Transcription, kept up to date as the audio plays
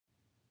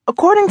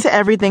According to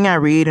everything I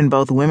read in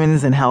both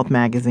women's and health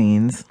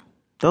magazines,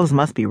 those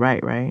must be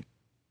right?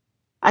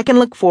 I can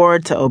look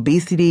forward to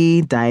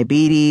obesity,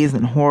 diabetes,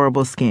 and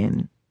horrible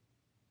skin.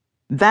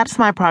 That's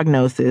my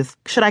prognosis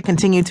should I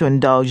continue to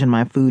indulge in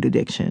my food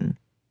addiction.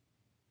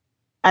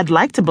 I'd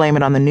like to blame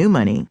it on the new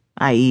money,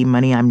 i.e.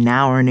 money I'm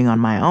now earning on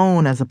my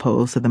own as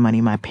opposed to the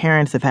money my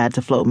parents have had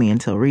to float me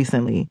until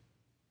recently.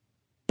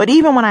 But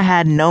even when I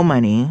had no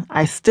money,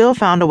 I still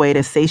found a way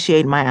to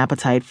satiate my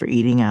appetite for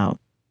eating out.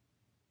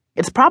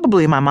 It's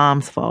probably my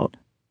mom's fault.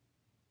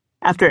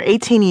 After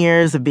 18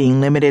 years of being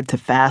limited to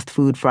fast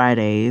food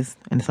Fridays,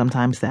 and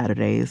sometimes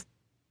Saturdays,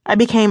 I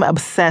became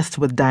obsessed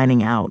with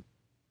dining out.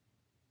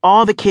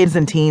 All the kids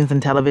and teens in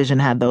television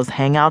had those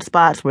hangout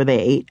spots where they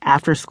ate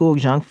after-school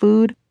junk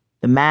food,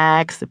 the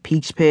Max, the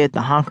Peach Pit,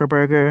 the Honker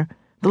Burger,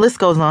 the list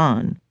goes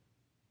on.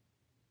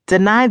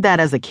 Denied that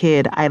as a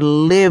kid, I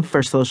lived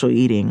for social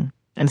eating,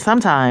 and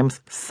sometimes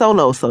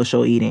solo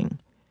social eating.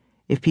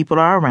 If people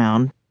are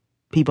around,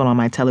 people on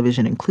my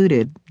television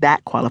included,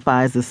 that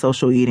qualifies as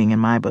social eating in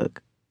my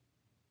book.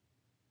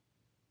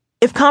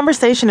 If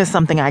conversation is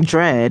something I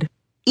dread,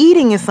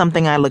 eating is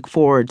something I look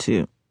forward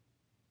to.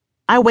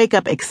 I wake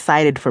up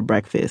excited for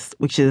breakfast,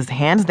 which is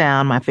hands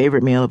down my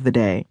favorite meal of the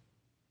day.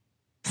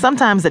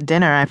 Sometimes at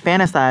dinner, I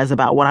fantasize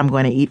about what I'm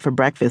going to eat for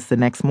breakfast the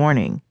next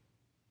morning.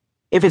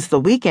 If it's the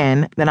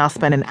weekend, then I'll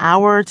spend an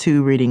hour or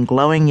two reading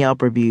glowing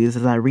Yelp reviews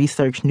as I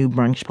research new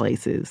brunch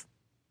places.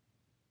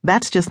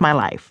 That's just my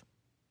life.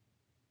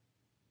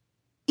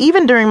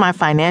 Even during my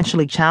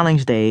financially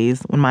challenged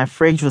days, when my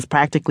fridge was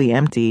practically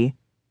empty,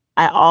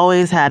 I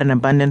always had an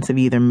abundance of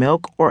either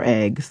milk or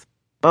eggs,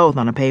 both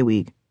on a pay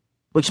week,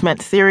 which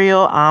meant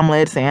cereal,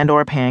 omelets,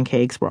 and/or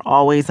pancakes were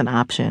always an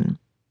option.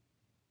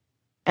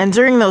 And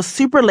during those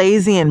super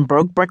lazy and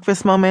broke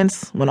breakfast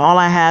moments, when all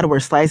I had were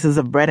slices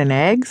of bread and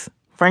eggs,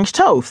 French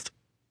toast.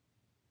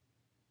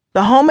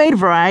 The homemade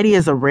variety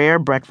is a rare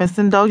breakfast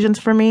indulgence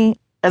for me,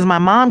 as my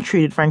mom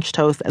treated French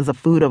toast as a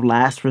food of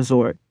last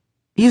resort,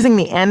 using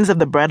the ends of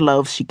the bread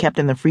loaves she kept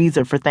in the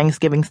freezer for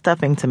Thanksgiving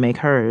stuffing to make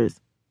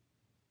hers.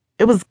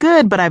 It was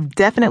good, but I've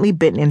definitely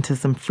bitten into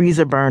some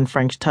freezer-burned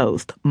French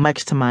toast,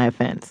 much to my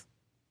offense.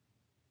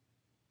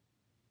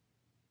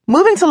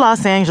 Moving to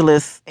Los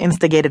Angeles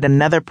instigated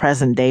another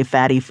present-day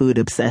fatty food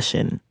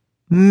obsession: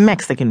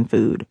 Mexican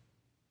food.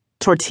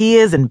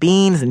 Tortillas and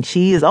beans and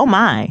cheese, oh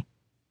my.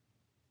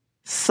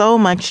 So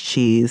much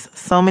cheese,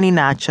 so many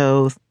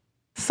nachos,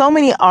 so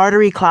many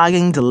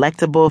artery-clogging,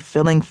 delectable,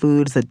 filling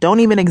foods that don't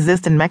even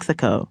exist in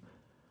Mexico.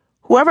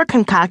 Whoever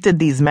concocted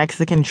these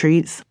Mexican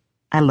treats,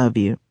 I love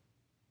you.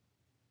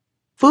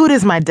 Food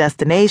is my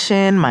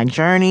destination, my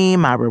journey,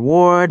 my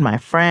reward, my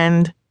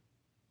friend.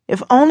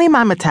 If only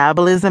my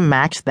metabolism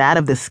matched that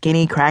of the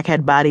skinny,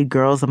 crackhead-bodied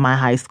girls of my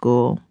high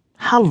school.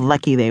 How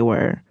lucky they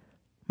were.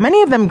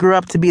 Many of them grew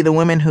up to be the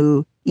women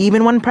who,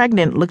 even when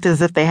pregnant, looked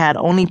as if they had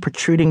only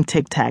protruding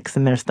Tic Tacs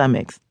in their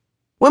stomachs.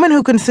 Women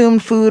who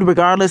consumed food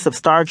regardless of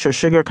starch or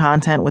sugar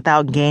content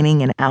without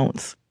gaining an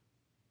ounce.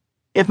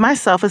 If my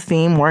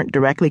self-esteem weren't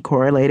directly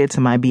correlated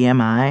to my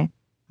BMI,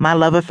 my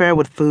love affair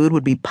with food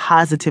would be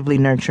positively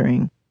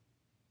nurturing.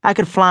 I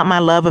could flaunt my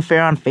love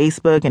affair on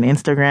Facebook and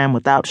Instagram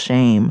without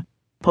shame,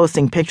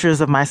 posting pictures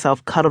of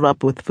myself cuddled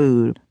up with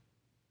food.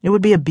 It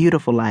would be a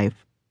beautiful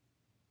life.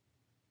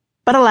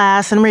 But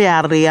alas, in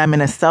reality, I'm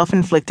in a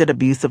self-inflicted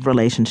abusive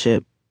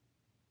relationship.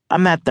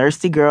 I'm that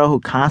thirsty girl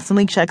who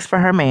constantly checks for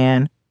her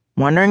man,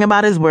 wondering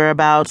about his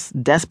whereabouts,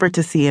 desperate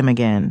to see him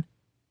again.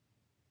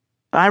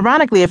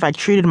 Ironically, if I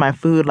treated my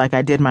food like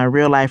I did my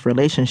real-life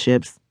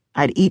relationships,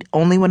 I'd eat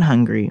only when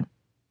hungry.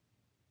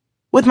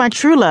 With my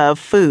true love,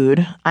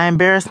 food, I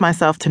embarrass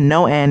myself to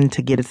no end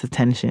to get its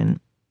attention.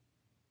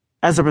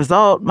 As a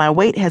result, my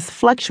weight has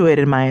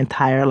fluctuated my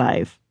entire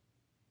life.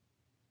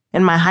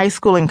 In my high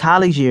school and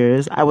college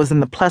years, I was in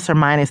the plus or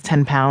minus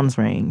 10 pounds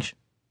range.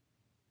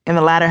 In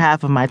the latter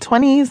half of my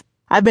 20s,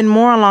 I've been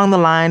more along the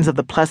lines of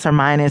the plus or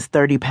minus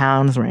 30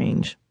 pounds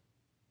range.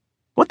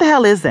 What the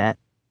hell is that?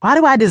 Why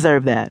do I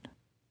deserve that?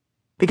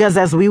 Because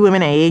as we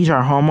women age,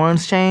 our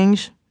hormones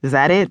change? Is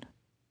that it?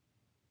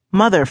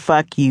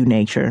 Motherfuck you,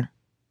 nature.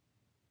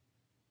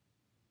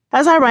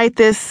 As I write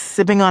this,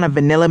 sipping on a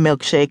vanilla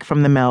milkshake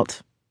from the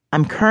Melt,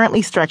 I'm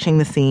currently stretching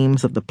the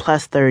seams of the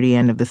plus 30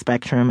 end of the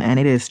spectrum, and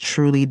it is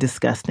truly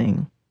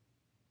disgusting.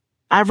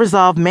 I've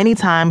resolved many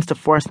times to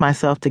force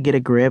myself to get a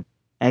grip,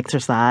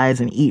 exercise,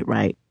 and eat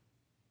right.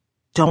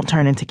 Don't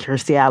turn into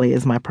Kirstie Alley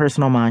is my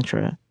personal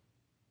mantra.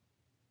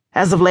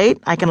 As of late,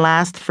 I can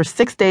last for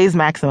 6 days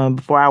maximum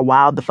before I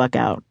wild the fuck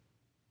out.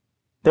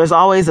 There's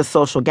always a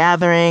social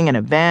gathering, an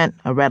event,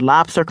 a Red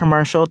Lobster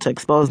commercial to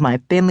expose my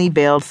thinly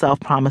veiled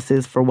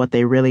self-promises for what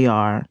they really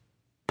are.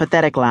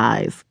 Pathetic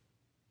lies.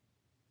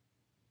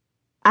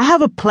 I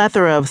have a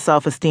plethora of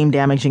self-esteem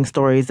damaging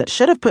stories that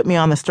should have put me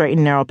on the straight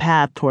and narrow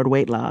path toward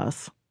weight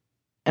loss.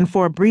 And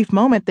for a brief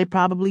moment, they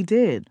probably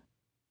did.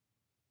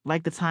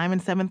 Like the time in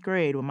 7th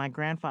grade when my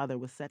grandfather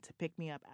was set to pick me up